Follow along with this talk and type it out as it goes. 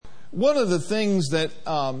One of the things that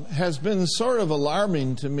has been sort of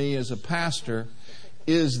alarming to me as a pastor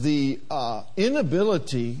is the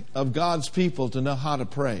inability of God's people to know how to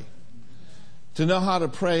pray. To know how to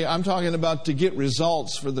pray, I'm talking about to get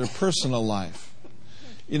results for their personal life.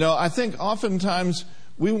 You know, I think oftentimes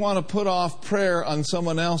we want to put off prayer on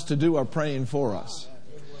someone else to do our praying for us.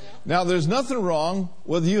 Now, there's nothing wrong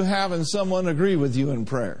with you having someone agree with you in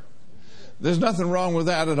prayer. There's nothing wrong with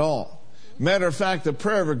that at all. Matter of fact, the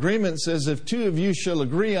prayer of agreement says, if two of you shall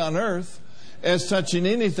agree on earth as touching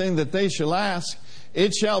anything that they shall ask,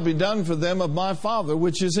 it shall be done for them of my Father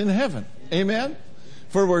which is in heaven. Amen?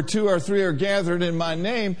 For where two or three are gathered in my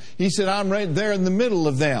name, he said, I'm right there in the middle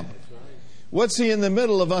of them. What's he in the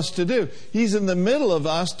middle of us to do? He's in the middle of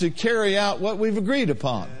us to carry out what we've agreed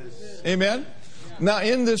upon. Amen? Now,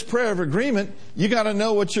 in this prayer of agreement, you got to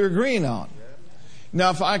know what you're agreeing on.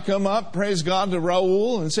 Now, if I come up, praise God, to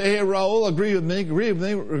Raul and say, hey, Raul, agree with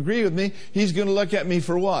me, he's going to look at me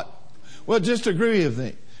for what? Well, just agree with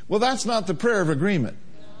me. Well, that's not the prayer of agreement.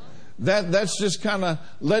 That's just kind of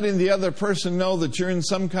letting the other person know that you're in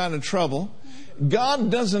some kind of trouble. God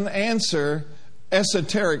doesn't answer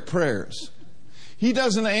esoteric prayers. He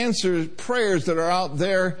doesn't answer prayers that are out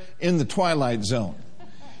there in the twilight zone.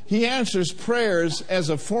 He answers prayers as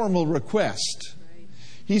a formal request.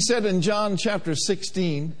 He said in John chapter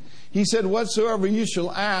 16, he said, whatsoever you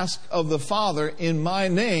shall ask of the Father in my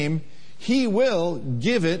name, he will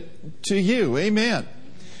give it to you. Amen.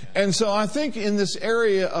 And so I think in this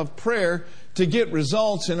area of prayer, to get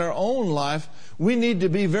results in our own life, we need to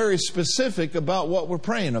be very specific about what we're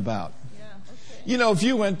praying about. Yeah, okay. You know, if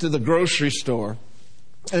you went to the grocery store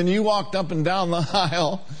and you walked up and down the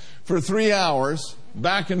aisle for 3 hours,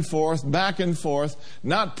 back and forth,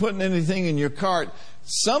 not putting anything in your cart,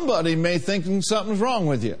 somebody may think something's wrong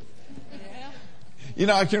with you. You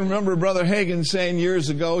know, I can remember Brother Hagin saying years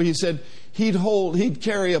ago, he said he'd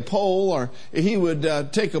carry a poll, or he would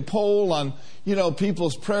take a poll on, you know,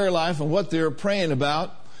 people's prayer life and what they were praying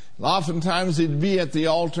about. Oftentimes he'd be at the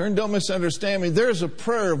altar, and don't misunderstand me, there's a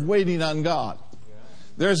prayer of waiting on God.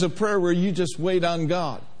 There's a prayer where you just wait on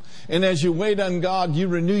God. And as you wait on God, you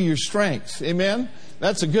renew your strength. Amen?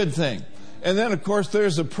 That's a good thing. And then, of course,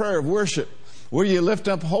 there's a prayer of worship, where you lift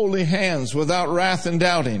up holy hands without wrath and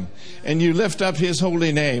doubting, and you lift up His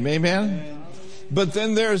holy name. Amen? But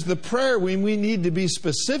then there's the prayer when we need to be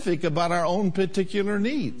specific about our own particular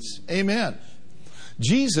needs. Amen.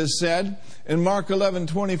 Jesus said in Mark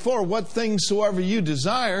 11:24, what things soever you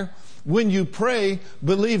desire, when you pray,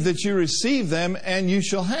 believe that you receive them and you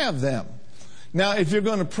shall have them. Now, if you're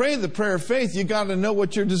going to pray the prayer of faith, you got to know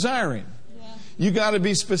what you're desiring. You got to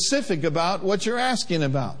be specific about what you're asking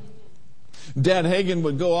about. Dad Hagin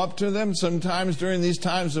would go up to them sometimes during these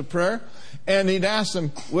times of prayer, and he'd ask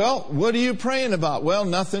them, well, what are you praying about? Well,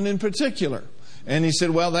 nothing in particular. And he said,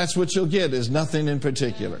 well, that's what you'll get, is nothing in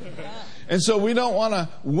particular. And so we don't want to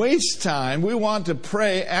waste time. We want to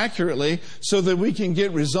pray accurately so that we can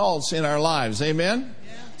get results in our lives. Amen?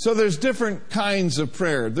 Yeah. So there's different kinds of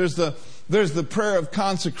prayer. There's the prayer of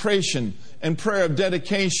consecration and prayer of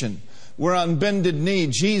dedication. Where on bended knee,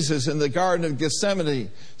 Jesus in the Garden of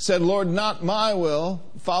Gethsemane said, Lord, not my will,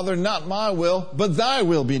 Father, not my will, but thy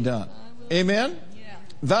will be done. Amen? Yeah.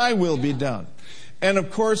 Thy will be done. And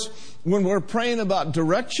of course, when we're praying about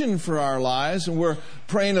direction for our lives, and we're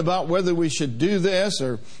praying about whether we should do this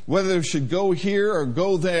or whether we should go here or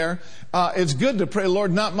go there, it's good to pray,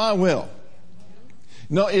 Lord, not my will.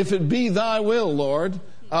 No, if it be thy will, Lord,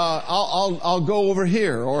 I'll go over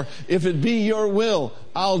here. Or if it be your will,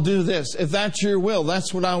 I'll do this. If that's your will,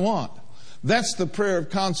 that's what I want. That's the prayer of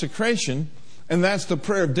consecration, and that's the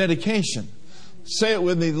prayer of dedication. Say it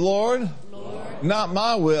with me, Lord, not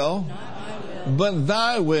my will, but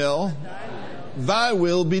thy will, thy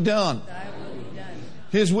will be done.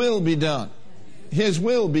 His will be done. His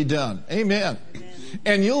will be done. Amen.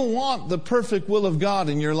 And you'll want the perfect will of God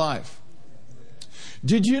in your life.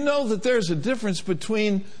 Did you know that there's a difference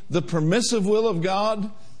between the permissive will of God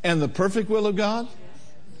and the perfect will of God?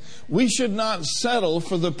 We should not settle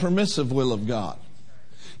for the permissive will of God.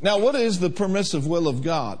 Now, what is the permissive will of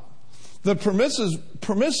God? The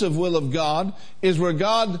permissive will of God is where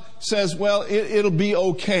God says, well, it'll be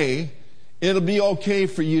okay. It'll be okay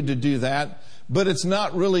for you to do that, but it's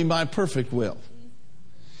not really my perfect will.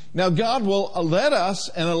 Now, God will let us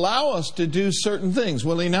and allow us to do certain things,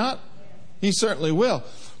 will He not? He certainly will.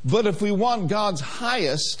 But if we want God's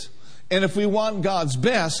highest, and if we want God's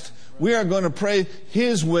best, we are going to pray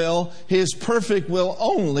His will, His perfect will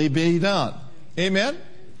only be done. Amen?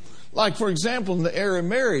 Like, for example, in the area of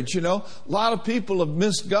marriage, you know, a lot of people have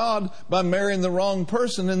missed God by marrying the wrong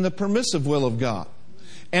person in the permissive will of God.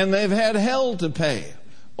 And they've had hell to pay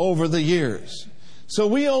over the years. So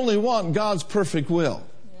we only want God's perfect will.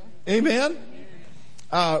 Amen?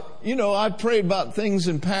 I've prayed about things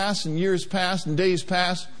in past and years past and days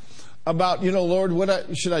past about,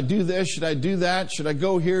 Lord, should I do this? Should I do that? Should I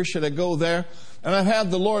go here? Should I go there? And I've had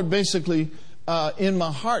the Lord basically in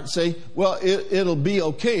my heart say, well, it'll be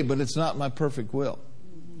okay, but it's not my perfect will.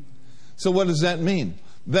 So what does that mean?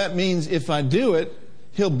 That means if I do it,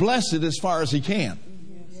 He'll bless it as far as He can.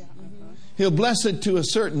 He'll bless it to a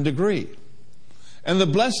certain degree. And the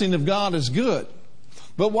blessing of God is good.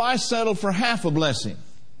 But why settle for half a blessing?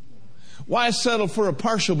 Why settle for a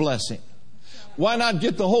partial blessing? Why not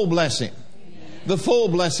get the whole blessing? The full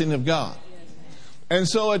blessing of God. And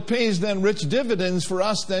so it pays then rich dividends for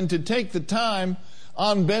us then to take the time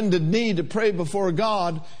on bended knee to pray before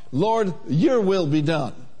God, Lord, your will be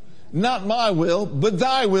done. Not my will, but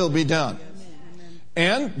thy will be done.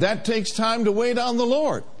 And that takes time to wait on the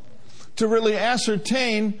Lord, to really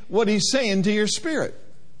ascertain what He's saying to your spirit.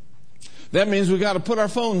 That means we got to put our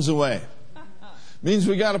phones away. Means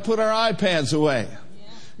we got to put our iPads away.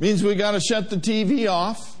 Means we got to shut the TV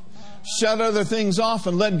off, shut other things off,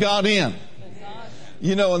 and let God in.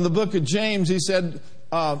 In the book of James, he said,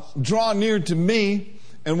 draw near to me,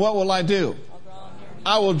 and what will I do?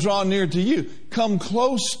 I will draw near to you. Come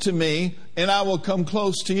close to me, and I will come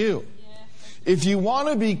close to you. If you want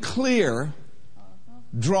to be clear,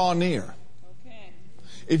 draw near.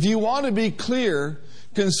 If you want to be clear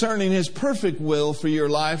concerning His perfect will for your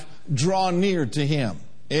life, draw near to Him.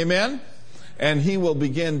 Amen? And He will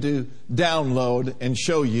begin to download and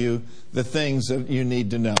show you the things that you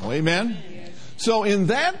need to know. Amen? So in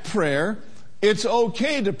that prayer, it's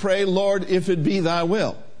okay to pray, Lord, if it be thy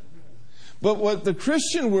will. But what the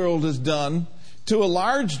Christian world has done to a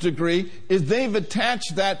large degree is they've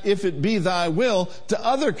attached that if it be thy will to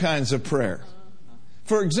other kinds of prayer.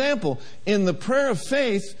 For example, in the prayer of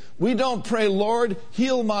faith, we don't pray, Lord,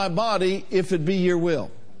 heal my body if it be your will.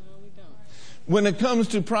 When it comes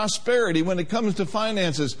to prosperity, when it comes to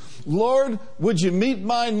finances, Lord, would you meet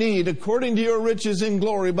my need according to your riches in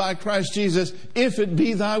glory by Christ Jesus, if it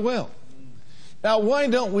be thy will? Now, why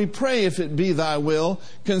don't we pray if it be thy will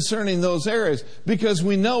concerning those areas? Because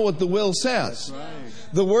we know what the will says. Right.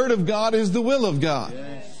 The Word of God is the will of God.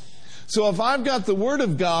 Yes. So if I've got the Word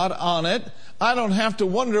of God on it, I don't have to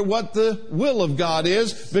wonder what the will of God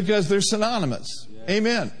is, because they're synonymous. Yes.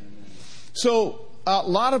 Amen. So a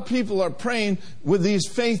lot of people are praying with these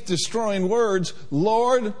faith-destroying words,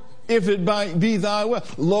 Lord, if it be thy will.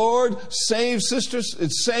 Lord, save sisters,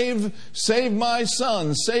 save my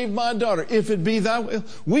son, save my daughter, if it be thy will.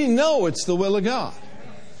 We know it's the will of God.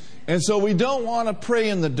 And so we don't want to pray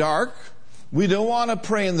in the dark. We don't want to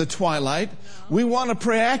pray in the twilight. We want to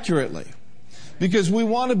pray accurately, because we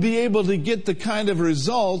want to be able to get the kind of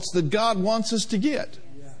results that God wants us to get.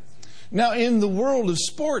 Now, in the world of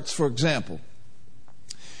sports, for example,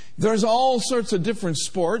 there's all sorts of different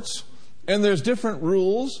sports, and there's different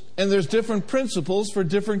rules, and there's different principles for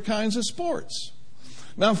different kinds of sports.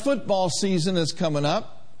 Now, football season is coming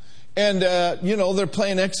up, and, they're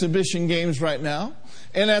playing exhibition games right now.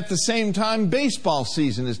 And at the same time, baseball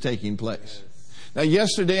season is taking place. Now,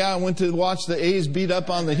 yesterday I went to watch the A's beat up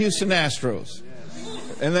on the Houston Astros,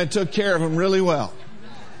 and they took care of them really well.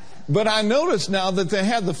 But I noticed now that they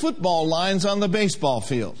had the football lines on the baseball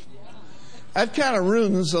field. That kind of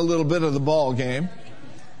ruins a little bit of the ball game.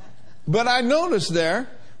 But I noticed there,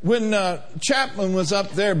 when Chapman was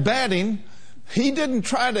up there batting, he didn't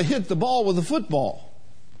try to hit the ball with a football.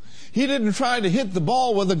 He didn't try to hit the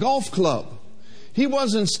ball with a golf club. He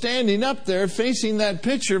wasn't standing up there facing that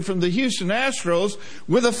pitcher from the Houston Astros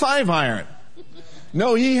with a 5-iron.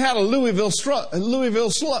 No, he had a Louisville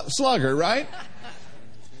slugger, right?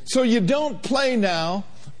 So you don't play now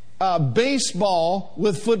baseball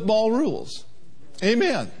with football rules.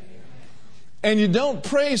 Amen. And you don't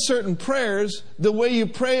pray certain prayers the way you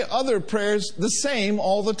pray other prayers the same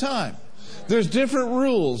all the time. There's different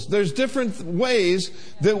rules. There's different ways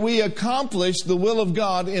that we accomplish the will of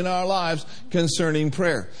God in our lives concerning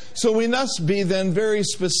prayer. So we must be then very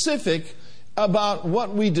specific about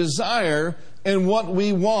what we desire and what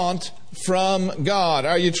we want from God.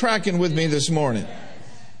 Are you tracking with me this morning?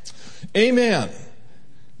 Amen.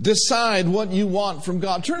 Decide what you want from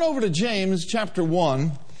God. Turn over to James chapter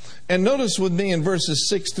 1 and notice with me in verses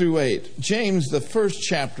 6 through 8. James, the first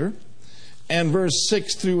chapter, and verse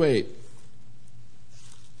 6 through 8.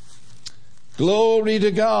 Glory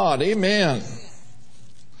to God. Amen.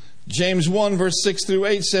 James 1 verse 6 through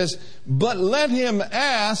 8 says, but let him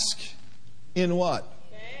ask in what?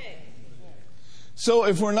 Faith. So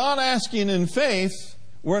if we're not asking in faith,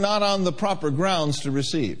 we're not on the proper grounds to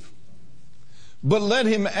receive. But let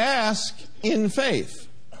him ask in faith,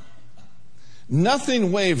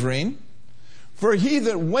 nothing wavering. For he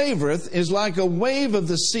that wavereth is like a wave of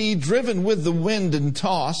the sea driven with the wind and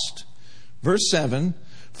tossed. Verse 7,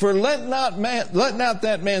 for let not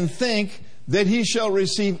that man think that he shall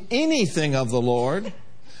receive anything of the Lord.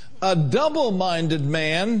 A double-minded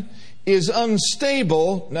man is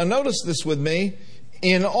unstable, now notice this with me,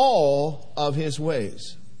 in all of his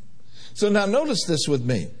ways. So now notice this with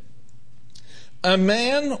me. A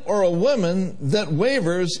man or a woman that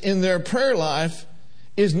wavers in their prayer life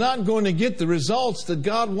is not going to get the results that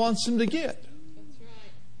God wants them to get.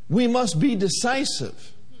 We must be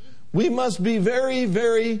decisive. We must be very,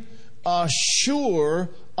 very sure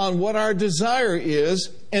on what our desire is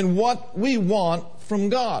and what we want from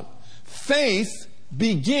God. Faith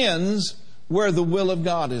begins where the will of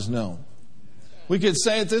God is known. We could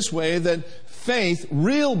say it this way, that faith,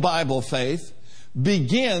 real Bible faith,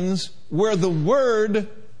 begins where the Word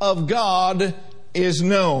of God is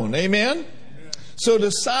known. Amen? So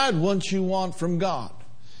decide what you want from God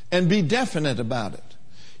and be definite about it.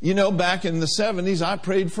 You know, back in the 70s, I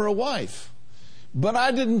prayed for a wife. But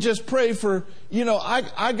I didn't just pray for,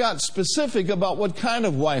 I got specific about what kind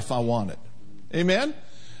of wife I wanted. Amen?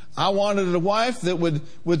 I wanted a wife that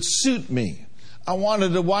would suit me. I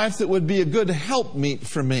wanted a wife that would be a good helpmeet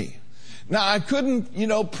for me. Now, I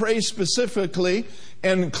couldn't, pray specifically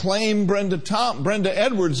and claim Brenda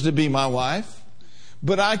Edwards to be my wife,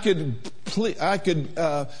 but I could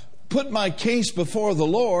put my case before the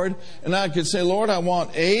Lord, and I could say, Lord, I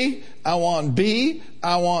want A, I want B,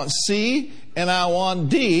 I want C, and I want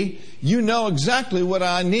D. You know exactly what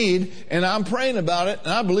I need, and I'm praying about it,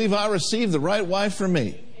 and I believe I received the right wife for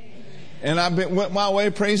me. And I went my way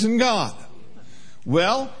praising God.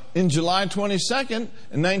 Well, in July 22nd,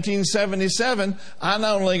 in 1977, I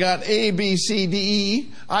not only got A, B, C, D,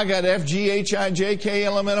 E, I got F, G, H, I, J, K,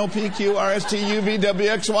 L, M, N, O, P, Q, R, S, T, U, V, W,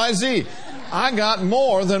 X, Y, Z. I got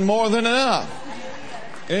more than enough.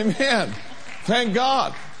 Amen. Thank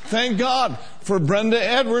God. Thank God for Brenda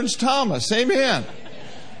Edwards Thomas. Amen.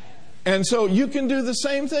 And so you can do the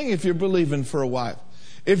same thing if you're believing for a wife.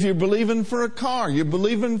 If you're believing for a car, you're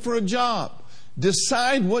believing for a job.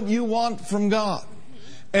 Decide what you want from God.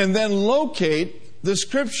 And then locate the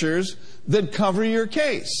scriptures that cover your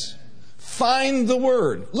case. Find the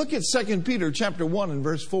Word. Look at 2 Peter chapter 1 and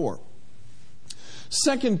verse 4.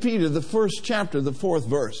 2 Peter, the first chapter, the 4th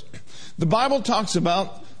verse. The Bible talks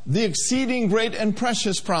about the exceeding great and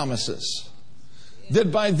precious promises, that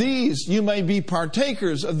by these you may be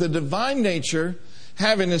partakers of the divine nature,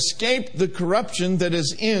 having escaped the corruption that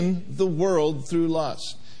is in the world through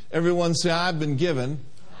lust. Everyone say, I've been given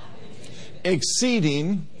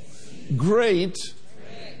exceeding great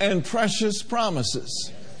and precious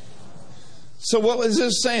promises. So what was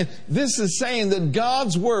this saying? This is saying that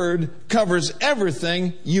God's Word covers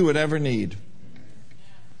everything you would ever need.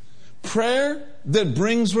 Prayer that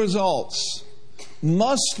brings results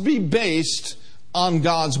must be based on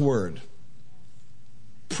God's Word.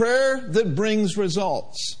 Prayer that brings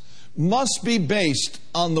results must be based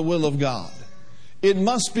on the will of God. It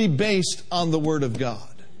must be based on the Word of God.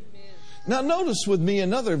 Now notice with me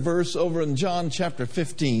another verse over in John chapter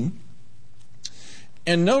 15.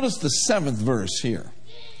 And notice the 7th verse here.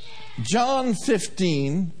 John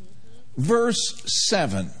 15, verse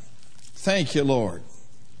 7. Thank you, Lord.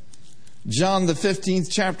 John the 15th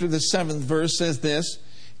chapter, the 7th verse says this.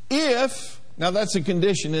 If, now that's a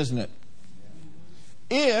condition, isn't it?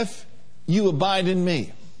 If you abide in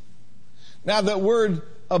me. Now that word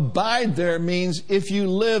abide there means if you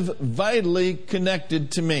live vitally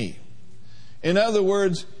connected to me. In other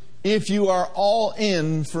words, if you are all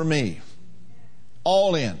in for me.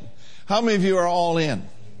 All in. How many of you are all in?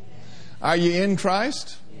 Are you in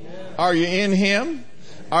Christ? Are you in Him?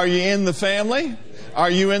 Are you in the family?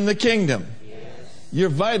 Are you in the kingdom? You're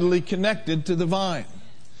vitally connected to the vine.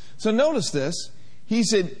 So notice this. He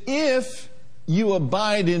said, if you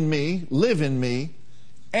abide in me, live in me,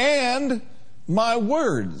 and my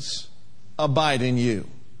words abide in you.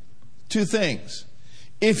 Two things.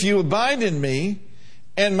 If you abide in me,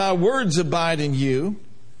 and my words abide in you,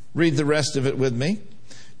 read the rest of it with me.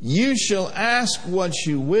 You shall ask what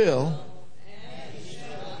you will.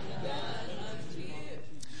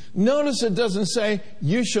 Notice it doesn't say,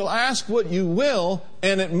 you shall ask what you will,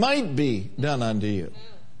 and it might be done unto you.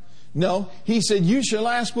 No, he said, you shall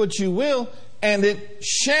ask what you will, and it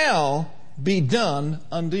shall be done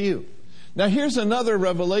unto you. Now here's another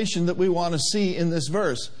revelation that we want to see in this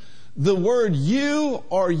verse. The word you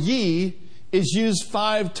or ye is used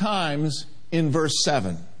 5 times in verse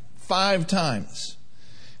 7. 5 times.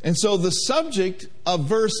 And so the subject of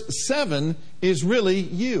verse 7 is really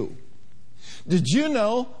you. Did you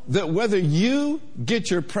know that whether you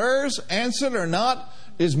get your prayers answered or not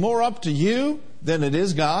is more up to you than it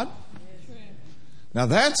is God? Now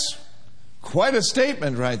that's quite a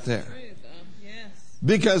statement right there.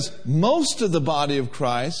 Because most of the body of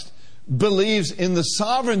Christ believes in the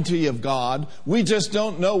sovereignty of God. We just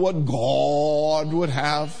don't know what God would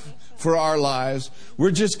have for our lives.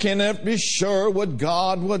 We just cannot be sure what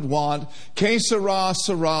God would want. Que sera,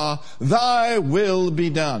 sera, thy will be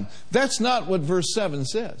done. That's not what verse 7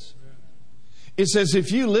 says. It says,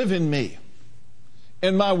 if you live in me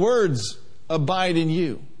and my words abide in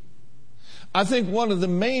you. I think one of the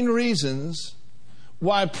main reasons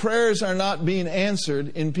why prayers are not being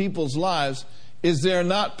answered in people's lives is they're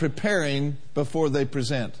not preparing before they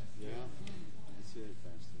present.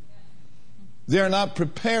 They're not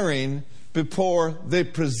preparing before they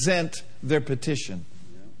present their petition.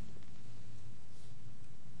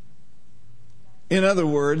 In other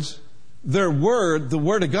words, their word, the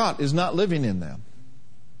Word of God, is not living in them.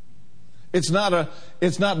 It's not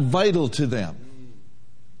vital to them.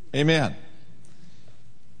 Amen.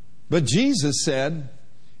 But Jesus said,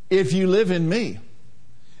 if you live in me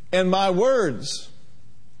and my words,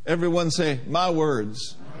 everyone say, my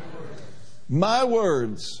words. My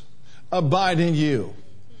words abide in you.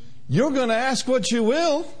 You're going to ask what you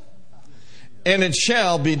will, and it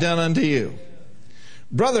shall be done unto you.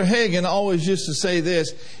 Brother Hagin always used to say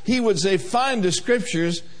this. He would say, find a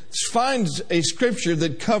scripture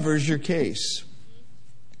that covers your case.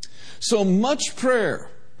 So much prayer,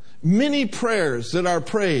 many prayers that are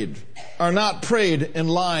prayed are not prayed in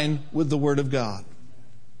line with the Word of God.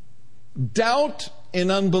 Doubt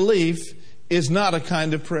and unbelief is not a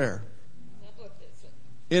kind of prayer.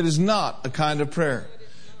 It is not a kind of prayer.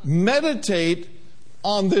 Meditate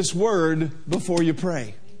on this word before you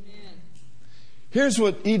pray. Here's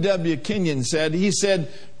what E.W. Kenyon said. He said,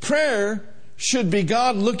 prayer should be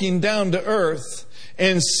God looking down to earth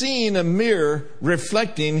and seeing a mirror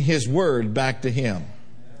reflecting His word back to Him.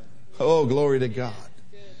 Oh, glory to God.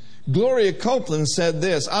 Gloria Copeland said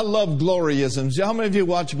this. I love Gloriaisms. How many of you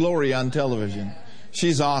watch Gloria on television?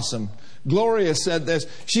 She's awesome. Gloria said this.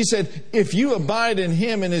 She said, if you abide in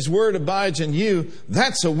Him and His Word abides in you,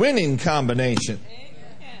 that's a winning combination.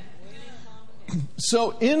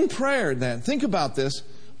 So in prayer then, think about this.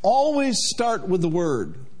 Always start with the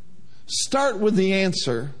Word. Start with the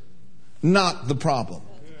answer, not the problem.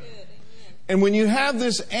 And when you have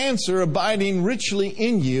this answer abiding richly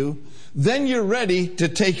in you, then you're ready to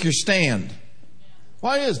take your stand.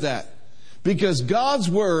 Why is that? Because God's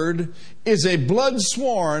Word is a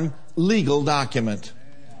blood-sworn legal document.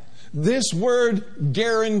 This Word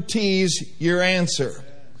guarantees your answer.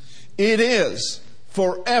 It is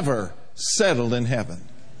forever settled in heaven.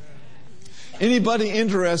 Anybody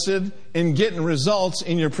interested in getting results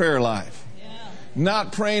in your prayer life?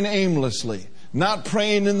 Not praying aimlessly, not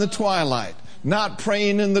praying in the twilight, not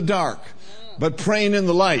praying in the dark, but praying in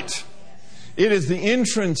the light. It is the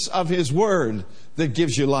entrance of His Word that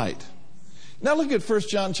gives you light. Now look at 1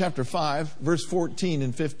 John chapter 5, verse 14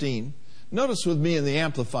 and 15. Notice with me in the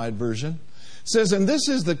Amplified Version. It says, and this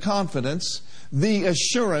is the confidence, the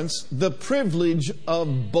assurance, the privilege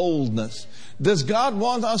of boldness. Does God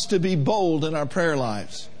want us to be bold in our prayer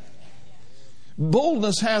lives?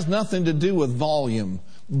 Boldness has nothing to do with volume.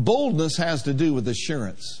 Boldness has to do with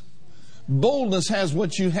assurance. Boldness has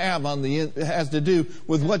what you have on the has to do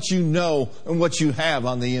with what you know and what you have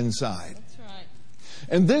on the inside. That's right.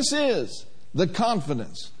 And this is the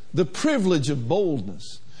confidence, the privilege of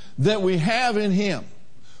boldness that we have in Him.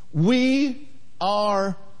 We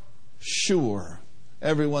are sure.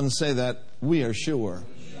 Everyone say that. We are sure.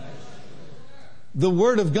 The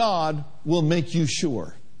Word of God will make you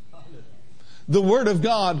sure. The Word of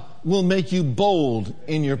God will make you bold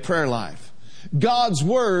in your prayer life. God's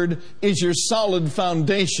Word is your solid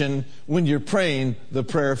foundation when you're praying the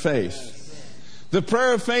prayer of faith. The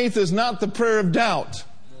prayer of faith is not the prayer of doubt.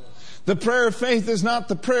 The prayer of faith is not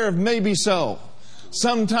the prayer of maybe so.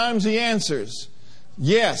 Sometimes He answers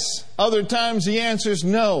yes. Other times He answers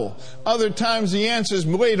no. Other times He answers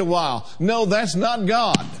wait a while. No, that's not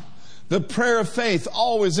God. The prayer of faith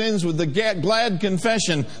always ends with the glad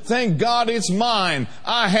confession, thank God it's mine.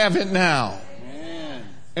 I have it now. Amen.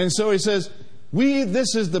 And so he says,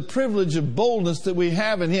 this is the privilege of boldness that we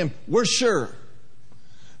have in Him. We're sure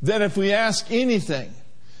that if we ask anything,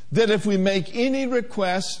 that if we make any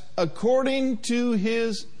request according to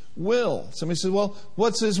His will. Somebody says, well,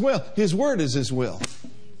 what's His will? His Word is His will.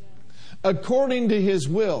 According to His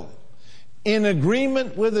will, in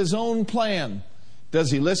agreement with His own plan. Does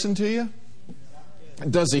He listen to you?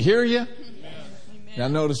 Does He hear you? Now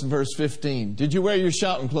notice in verse 15. Did you wear your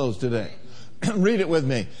shouting clothes today? Read it with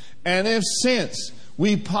me. And if since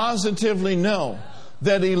we positively know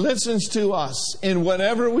that He listens to us in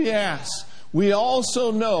whatever we ask, we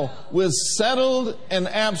also know with settled and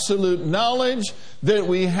absolute knowledge that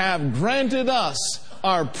we have granted us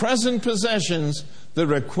our present possessions, the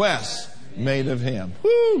requests made of Him.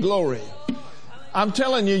 Woo, glory. I'm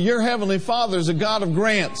telling you, your Heavenly Father is a God of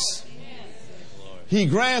grants. He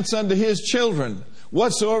grants unto His children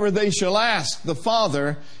whatsoever they shall ask the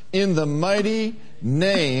Father in the mighty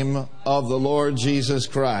name of the Lord Jesus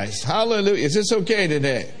Christ. Hallelujah. Is this okay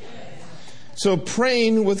today? So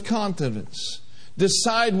praying with confidence.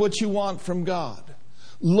 Decide what you want from God.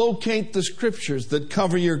 Locate the scriptures that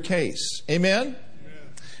cover your case. Amen?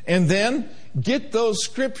 And then get those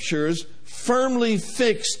scriptures firmly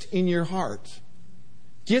fixed in your heart.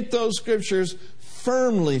 Get those scriptures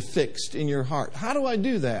firmly fixed in your heart. How do I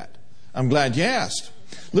do that? I'm glad you asked.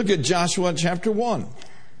 Look at Joshua chapter 1.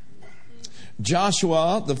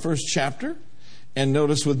 Joshua, the first chapter, and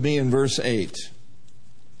notice with me in verse 8.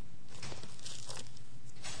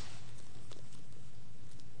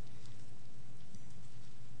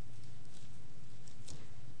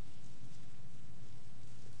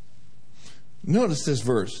 Notice this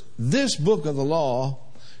verse. This book of the law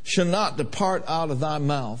shall not depart out of thy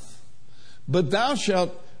mouth, but thou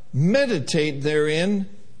shalt meditate therein.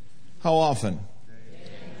 How often?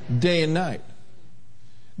 Day and night.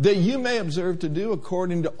 That you may observe to do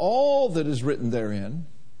according to all that is written therein.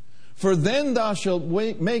 For then thou shalt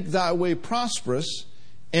make thy way prosperous,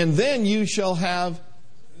 and then you shall have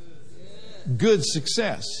good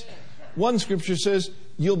success. One scripture says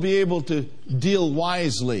you'll be able to deal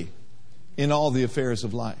wisely in all the affairs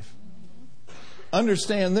of life.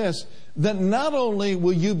 Understand this, that not only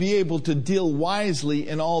will you be able to deal wisely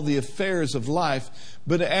in all the affairs of life,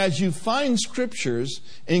 but as you find scriptures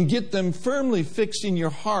and get them firmly fixed in your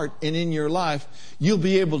heart and in your life, you'll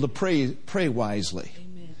be able to pray wisely.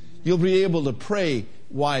 Amen. You'll be able to pray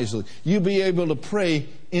wisely. You'll be able to pray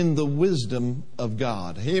in the wisdom of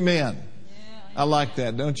God. Amen. Yeah. I like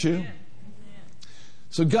that, don't you? Yeah.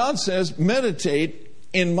 So God says, meditate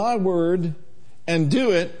in my word and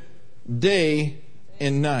do it day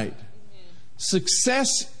and night. Success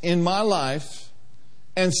in my life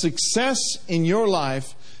and success in your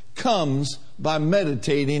life comes by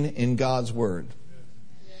meditating in God's word.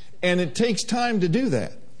 And it takes time to do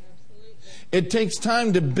that. It takes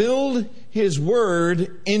time to build His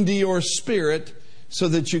word into your spirit so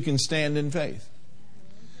that you can stand in faith.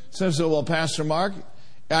 So, well, Pastor Mark,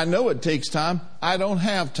 I know it takes time. I don't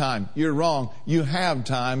have time. You're wrong. You have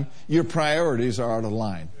time. Your priorities are out of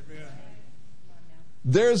line. Amen.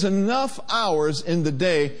 There's enough hours in the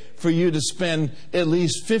day for you to spend at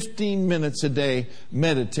least 15 minutes a day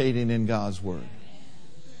meditating in God's Word.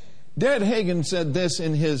 Dad Hagin said this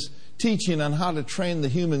in his teaching on how to train the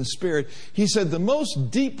human spirit. He said, the most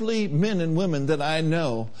deeply men and women that I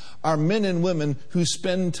know are men and women who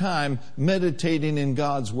spend time meditating in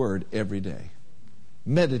God's Word every day.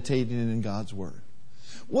 Meditating in God's Word.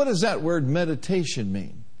 What does that word meditation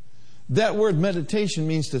mean? That word meditation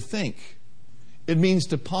means to think. It means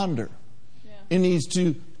to ponder. Yeah. It means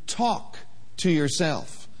to talk to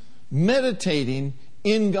yourself. Meditating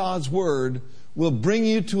in God's Word will bring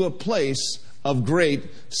you to a place of great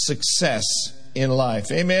success in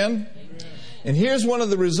life. Amen? Amen. And here's one of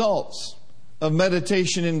the results of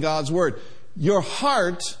meditation in God's Word. Your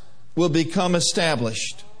heart will become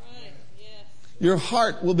established. Your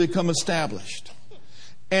heart will become established.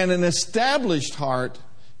 And an established heart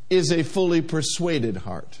is a fully persuaded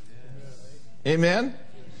heart. Amen?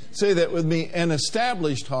 Say that with me. An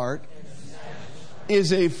established heart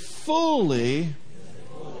is a fully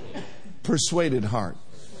persuaded heart.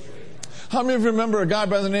 How many of you remember a guy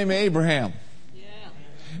by the name of Abraham?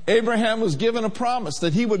 Abraham was given a promise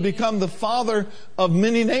that he would become the father of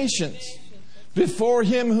many nations. Before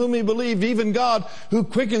Him whom he believed, even God, who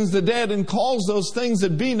quickens the dead and calls those things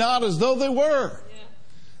that be not as though they were. Yeah.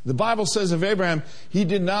 The Bible says of Abraham, he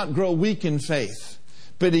did not grow weak in faith,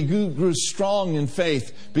 but he grew strong in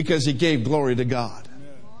faith because he gave glory to God.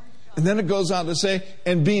 Amen. And then it goes on to say,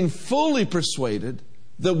 and being fully persuaded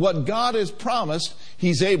that what God has promised,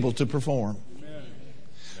 He's able to perform. Amen.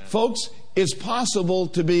 Folks, it's possible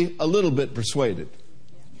to be a little bit persuaded.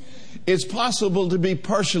 It's possible to be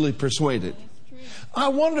partially persuaded. I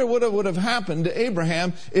wonder what would have happened to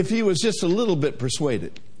Abraham if he was just a little bit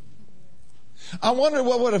persuaded. I wonder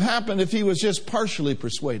what would have happened if he was just partially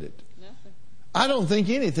persuaded. Nothing. I don't think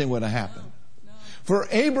anything would have happened. No. For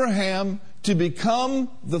Abraham to become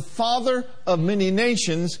the father of many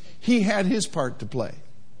nations, he had his part to play.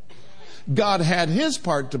 God had his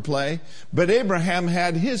part to play, but Abraham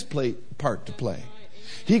had his part to play.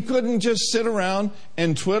 He couldn't just sit around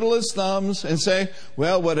and twiddle his thumbs and say,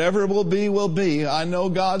 well, whatever will be, will be. I know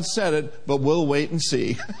God said it, but we'll wait and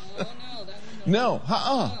see. No.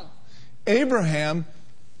 Abraham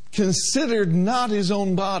considered not his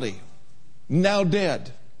own body, now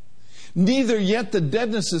dead, neither yet the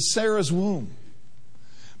deadness of Sarah's womb.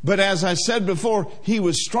 But as I said before, he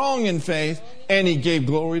was strong in faith and he gave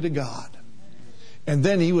glory to God. And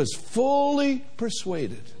then he was fully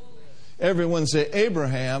persuaded. Everyone say,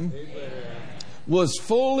 Abraham was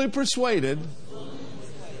fully persuaded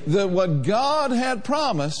that what God had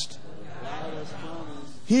promised,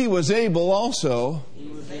 he was able also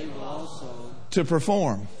to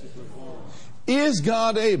perform. Is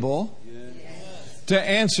God able to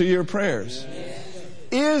answer your prayers?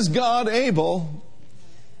 Is God able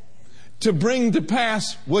to bring to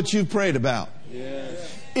pass what you've prayed about?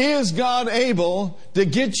 Is God able to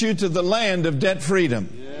get you to the land of debt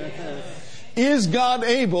freedom? Is God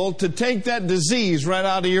able to take that disease right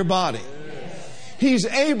out of your body? He's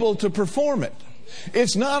able to perform it.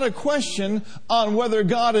 It's not a question on whether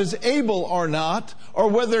God is able or not, or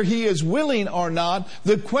whether He is willing or not.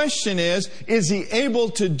 The question is He able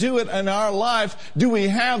to do it in our life? Do we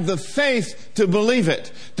have the faith to believe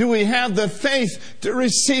it? Do we have the faith to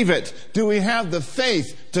receive it? Do we have the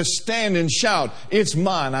faith to stand and shout, it's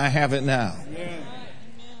mine, I have it now? Amen.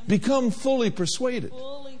 Become fully persuaded.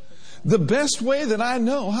 The best way that I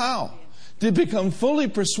know how to become fully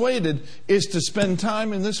persuaded is to spend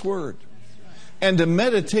time in this Word. And to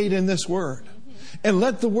meditate in this Word. And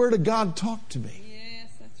let the Word of God talk to me. Yes,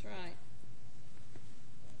 that's right.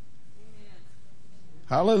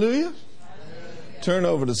 Hallelujah. Hallelujah. Turn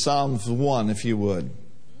over to Psalms 1 if you would.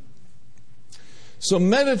 So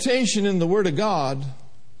meditation in the Word of God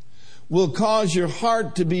will cause your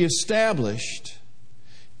heart to be established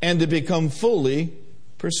and to become fully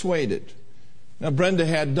persuaded. Now Brenda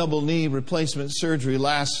had double knee replacement surgery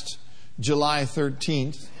last July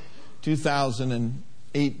 13th.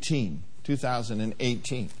 2018.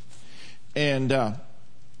 And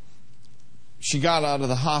she got out of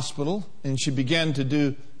the hospital and she began to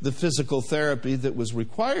do the physical therapy that was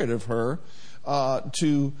required of her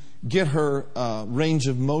to get her range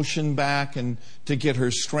of motion back and to get her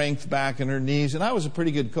strength back in her knees. And I was a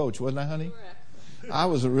pretty good coach, wasn't I, honey? I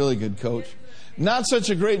was a really good coach. Not such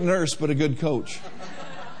a great nurse, but a good coach.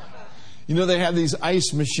 You know, they have these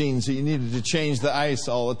ice machines that you needed to change the ice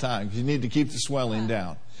all the time because you need to keep the swelling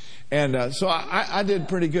down. And so I did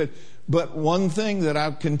pretty good. But one thing that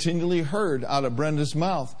I've continually heard out of Brenda's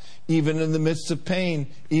mouth, even in the midst of pain,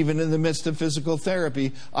 even in the midst of physical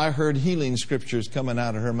therapy, I heard healing scriptures coming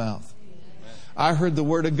out of her mouth. I heard the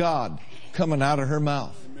Word of God coming out of her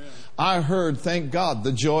mouth. I heard, thank God,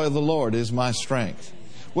 the joy of the Lord is my strength.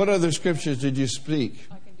 What other scriptures did you speak?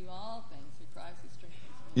 I can do all things through Christ who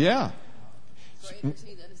strengthens me. Yeah.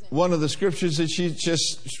 One of the scriptures that she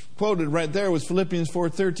just quoted right there was Philippians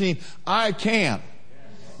 4:13. I can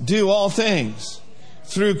do all things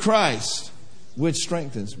through Christ, which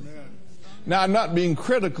strengthens me. Now, I'm not being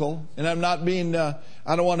critical, and I'm not being, I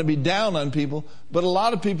don't want to be down on people, but a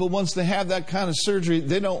lot of people, once they have that kind of surgery,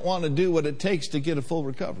 they don't want to do what it takes to get a full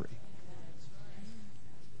recovery.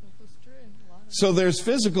 So there's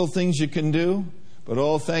physical things you can do, but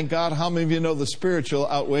oh, thank God, how many of you know the spiritual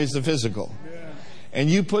outweighs the physical? And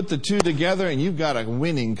you put the two together and you've got a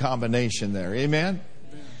winning combination there. Amen?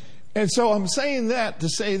 And so I'm saying that to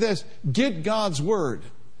say this. Get God's Word.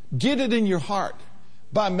 Get it in your heart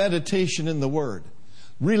by meditation in the Word.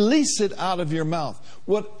 Release it out of your mouth.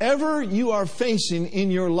 Whatever you are facing in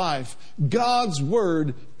your life, God's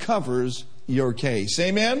Word covers your case.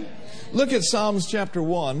 Amen? Look at Psalms chapter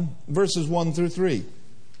 1, verses 1 through 3.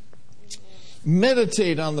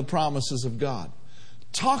 Meditate on the promises of God.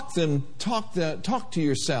 Talk to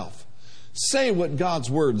yourself. Say what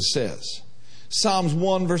God's Word says. Psalms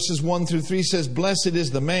 1 verses 1 through 3 says, Blessed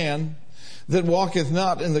is the man that walketh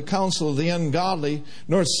not in the counsel of the ungodly,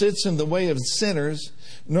 nor sits in the way of sinners,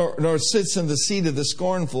 nor sits in the seat of the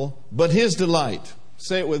scornful, but his delight,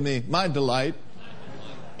 say it with me, my delight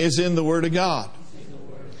is in the Word of God.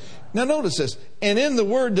 Now notice this, and in the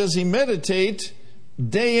Word does he meditate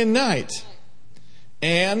day and night.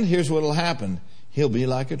 And here's what will happen. He'll be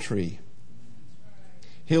like a tree.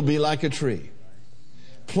 He'll be like a tree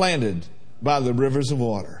planted by the rivers of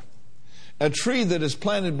water. A tree that is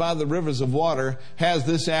planted by the rivers of water has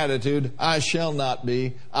this attitude, I shall not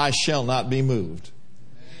be moved.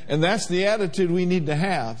 And that's the attitude we need to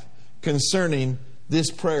have concerning this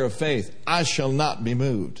prayer of faith, I shall not be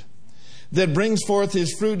moved. That brings forth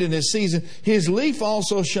his fruit in his season. His leaf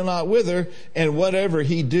also shall not wither, and whatever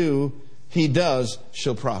he does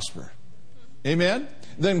shall prosper. Amen?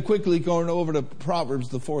 Then quickly going over to Proverbs,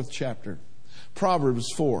 the 4th chapter. Proverbs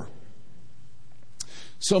 4.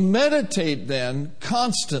 So meditate then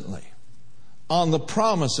constantly on the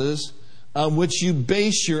promises on which you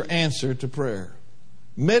base your answer to prayer.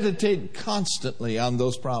 Meditate constantly on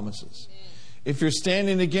those promises. If you're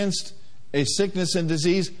standing against a sickness and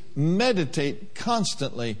disease, meditate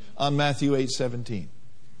constantly on Matthew 8:17.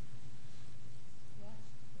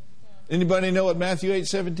 Anybody know what Matthew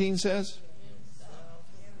 8:17 says?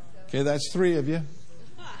 Okay, that's 3 of you.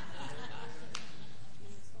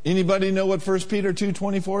 Anybody know what 1 Peter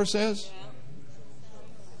 2:24 says?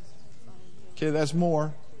 Okay, that's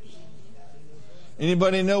more.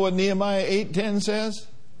 Anybody know what Nehemiah 8:10 says?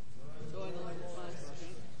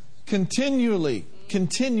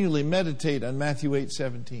 Continually meditate on Matthew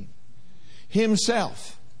 8:17.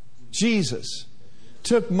 Himself, Jesus,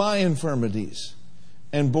 took my infirmities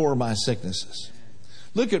and bore my sicknesses.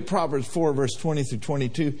 Look at Proverbs 4, verse 20 through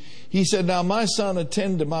 22. He said, Now my son,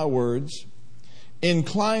 attend to my words.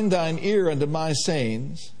 Incline thine ear unto my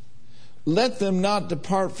sayings. Let them not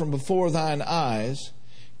depart from before thine eyes.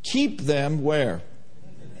 Keep them where?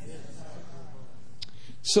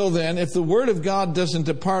 So then, if the Word of God doesn't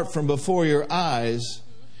depart from before your eyes,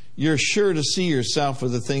 you're sure to see yourself for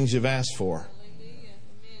the things you've asked for.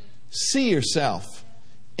 See yourself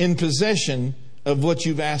in possession of what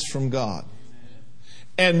you've asked from God.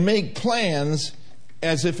 And make plans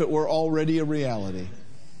as if it were already a reality.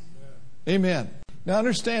 Amen. Now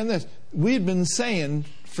understand this. We've been saying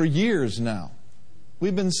for years now.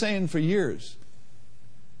 We've been saying for years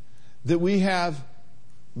that we have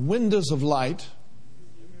windows of light.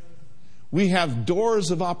 We have doors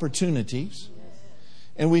of opportunities,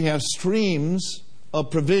 and we have streams of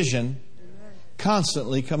provision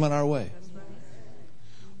constantly coming our way.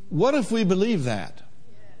 What if we believe that?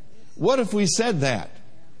 What if we said that?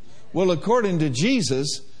 Well, according to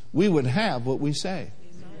Jesus, we would have what we say.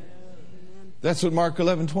 That's what Mark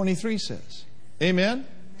 11:23 says. Amen?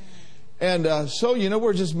 And so,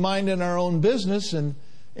 we're just minding our own business, and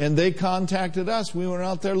they contacted us. We went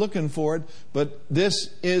out there looking for it. But this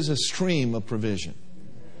is a stream of provision.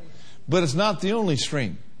 But it's not the only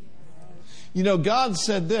stream. God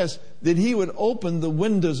said this, that He would open the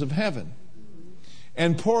windows of heaven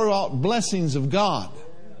and pour out blessings of God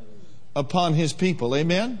upon His people.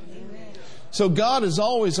 Amen? So God is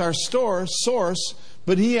always our source,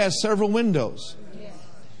 but He has several windows.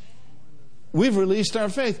 We've released our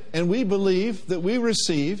faith, and we believe that we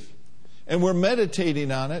receive. And we're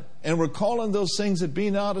meditating on it, and we're calling those things that be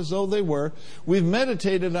not as though they were. We've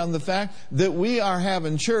meditated on the fact that we are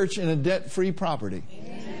having church in a debt-free property.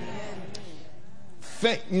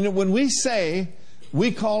 When we say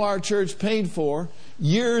we call our church paid for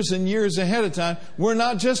years and years ahead of time, we're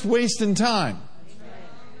not just wasting time.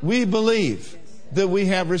 We believe that we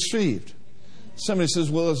have received. Somebody says,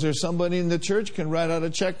 well, is there somebody in the church can write out a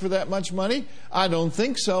check for that much money? I don't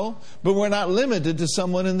think so. But we're not limited to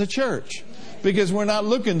someone in the church. Because we're not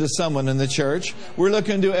looking to someone in the church. We're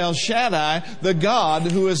looking to El Shaddai, the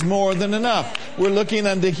God who is more than enough. We're looking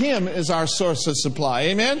unto Him as our source of supply.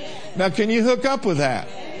 Amen? Now, can you hook up with that?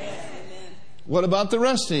 What about the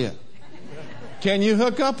rest of you? Can you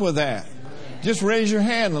hook up with that? Just raise your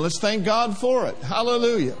hand and let's thank God for it.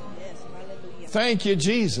 Hallelujah. Thank you,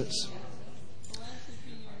 Jesus.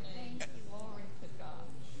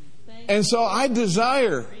 And so I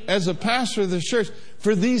desire, as a pastor of the church,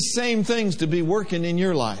 for these same things to be working in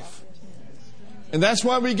your life. And that's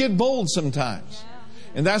why we get bold sometimes.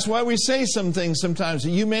 And that's why we say some things sometimes that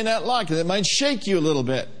you may not like. That might shake you a little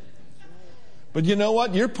bit. But you know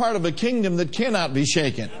what? You're part of a kingdom that cannot be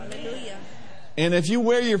shaken. And if you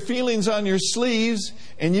wear your feelings on your sleeves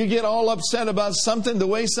and you get all upset about something, the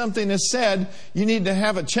way something is said, you need to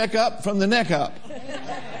have a checkup from the neck up.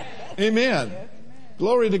 Amen.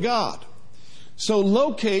 Glory to God. So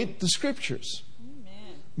locate the Scriptures.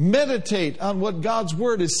 Meditate on what God's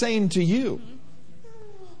Word is saying to you.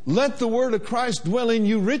 Let the Word of Christ dwell in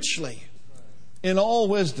you richly in all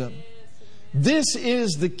wisdom. This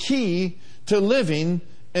is the key to living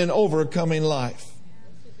an overcoming life.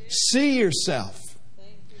 See yourself.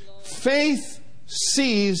 Faith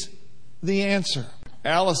sees the answer.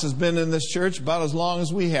 Alice has been in this church about as long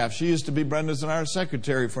as we have. She used to be Brenda's and our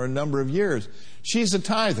secretary for a number of years. She's a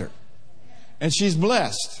tither. And she's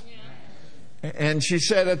blessed. And she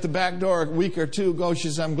said at the back door a week or two ago, she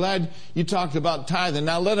said, I'm glad you talked about tithing.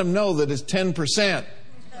 Now let them know that it's 10%.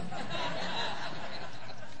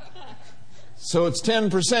 So it's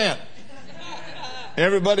 10%.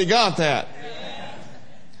 Everybody got that?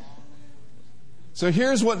 So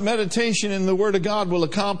here's what meditation in the Word of God will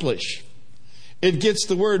accomplish. It gets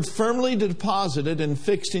the Word firmly deposited and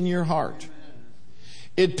fixed in your heart.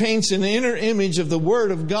 It paints an inner image of the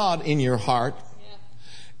Word of God in your heart.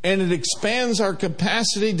 And it expands our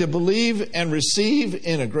capacity to believe and receive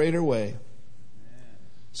in a greater way.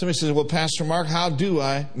 Somebody says, well, Pastor Mark, how do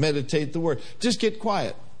I meditate the Word? Just get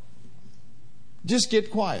quiet. Just get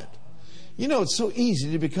quiet. You know, it's so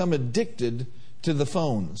easy to become addicted to the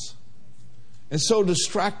phones. And so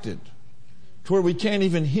distracted to where we can't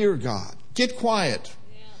even hear God. Get quiet.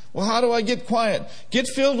 Well, how do I get quiet? Get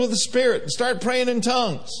filled with the Spirit and start praying in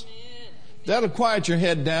tongues. That'll quiet your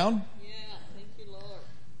head down.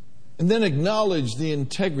 And then acknowledge the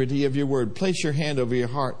integrity of your Word. Place your hand over your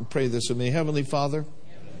heart and pray this with me. Heavenly Father,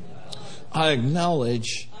 I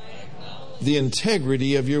acknowledge the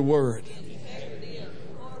integrity of your Word.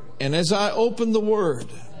 And as I open the Word,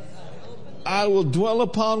 I will dwell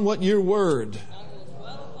upon what your Word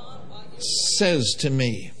says to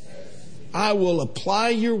me. I will apply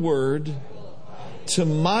your Word to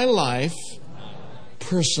my life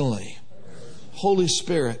personally. Holy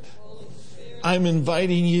Spirit, I'm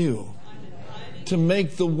inviting you to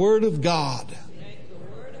make the Word of God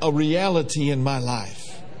a reality in my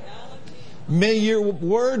life. May your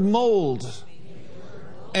Word mold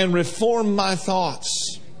and reform my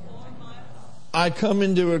thoughts. I come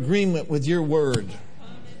into agreement with your Word.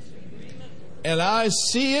 And I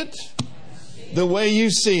see it the way you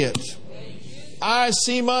see it. I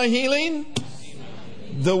see my healing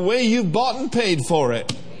the way you bought and paid for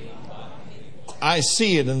it. I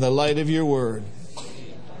see it in the light of your Word.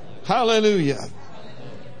 Hallelujah.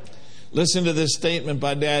 Listen to this statement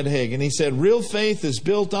by Dad Hagin. He said, real faith is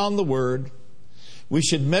built on the Word. We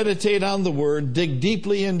should meditate on the Word, dig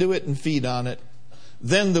deeply into it and feed on it.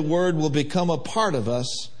 Then the Word will become a part of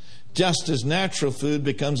us, just as natural food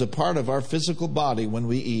becomes a part of our physical body when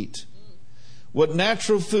we eat. What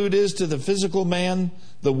natural food is to the physical man,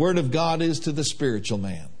 the Word of God is to the spiritual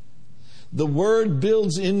man. The Word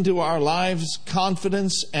builds into our lives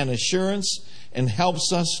confidence and assurance and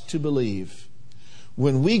helps us to believe.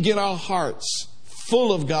 When we get our hearts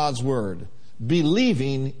full of God's Word,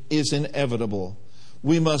 believing is inevitable.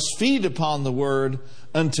 We must feed upon the Word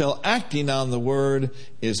until acting on the Word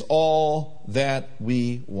is all that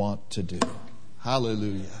we want to do.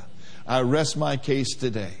 Hallelujah. I rest my case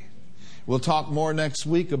today. We'll talk more next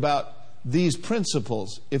week about these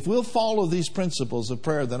principles. If we'll follow these principles of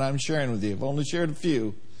prayer that I'm sharing with you, I've only shared a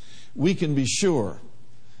few, we can be sure,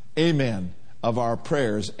 amen, of our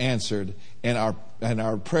prayers answered and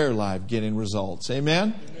our prayer life getting results.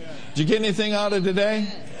 Amen? Amen. Did you get anything out of today?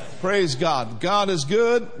 Yes. Praise God. God is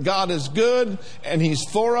good. God is good. And He's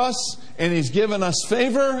for us. And He's given us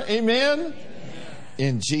favor. Amen? Amen.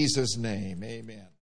 In Jesus' name. Amen.